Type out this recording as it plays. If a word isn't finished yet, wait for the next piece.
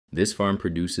This farm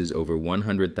produces over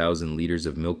 100,000 liters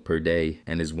of milk per day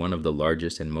and is one of the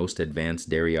largest and most advanced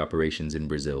dairy operations in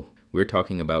Brazil. We're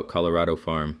talking about Colorado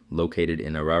Farm, located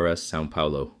in Araras, São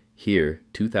Paulo. Here,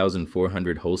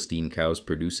 2,400 Holstein cows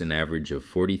produce an average of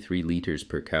 43 liters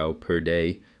per cow per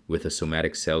day, with a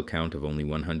somatic cell count of only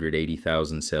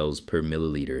 180,000 cells per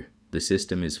milliliter. The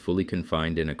system is fully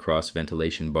confined in a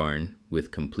cross-ventilation barn,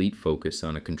 with complete focus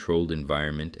on a controlled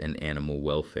environment and animal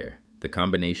welfare. The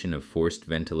combination of forced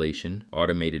ventilation,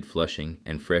 automated flushing,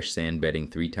 and fresh sand bedding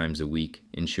 3 times a week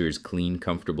ensures clean,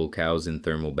 comfortable cows in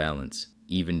thermal balance,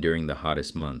 even during the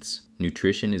hottest months.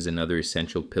 Nutrition is another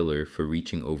essential pillar for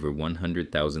reaching over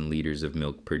 100,000 liters of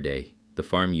milk per day. The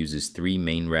farm uses 3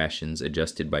 main rations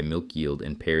adjusted by milk yield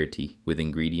and parity, with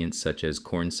ingredients such as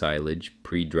corn silage,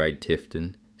 pre-dried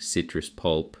tifton, citrus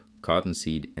pulp,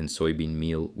 cottonseed, and soybean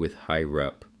meal with high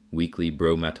RUP. Weekly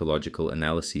bromatological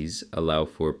analyses allow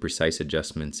for precise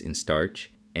adjustments in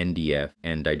starch, NDF,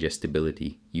 and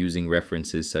digestibility, using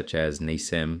references such as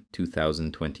NASEM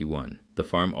 2021. The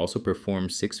farm also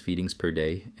performs 6 feedings per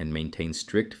day and maintains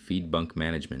strict feed bunk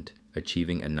management,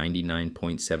 achieving a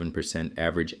 99.7%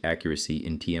 average accuracy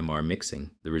in TMR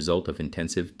mixing, the result of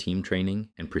intensive team training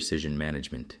and precision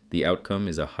management. The outcome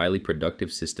is a highly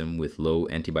productive system with low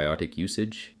antibiotic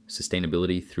usage,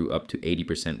 sustainability through up to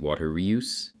 80% water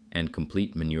reuse, and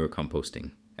complete manure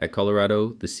composting. At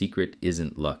Colorado, the secret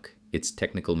isn't luck. It's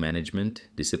technical management,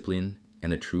 discipline,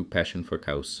 and a true passion for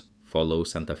cows. Follow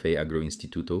Santafé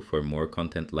Agroinstituto for more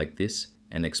content like this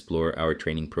and explore our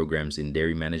training programs in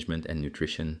dairy management and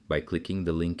nutrition by clicking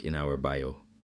the link in our bio.